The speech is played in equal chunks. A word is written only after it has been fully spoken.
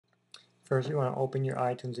First you want to open your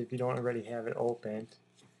iTunes if you don't already have it open,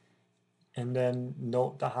 and then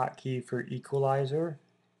note the hotkey for equalizer.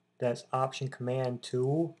 That's Option Command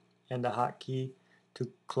 2, and the hotkey to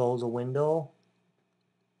close a window,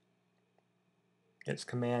 it's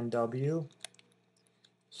Command W.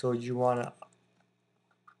 So you want to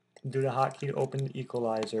do the hotkey to open the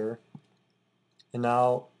equalizer, and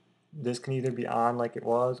now this can either be on like it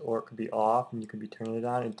was or it could be off, and you could be turning it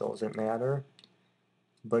on, it doesn't matter.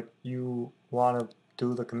 But you want to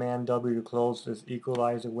do the Command W to close this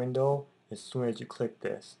equalizer window as soon as you click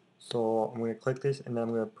this. So I'm going to click this and then I'm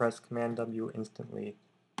going to press Command W instantly,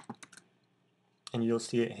 and you'll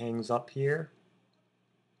see it hangs up here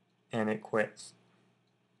and it quits.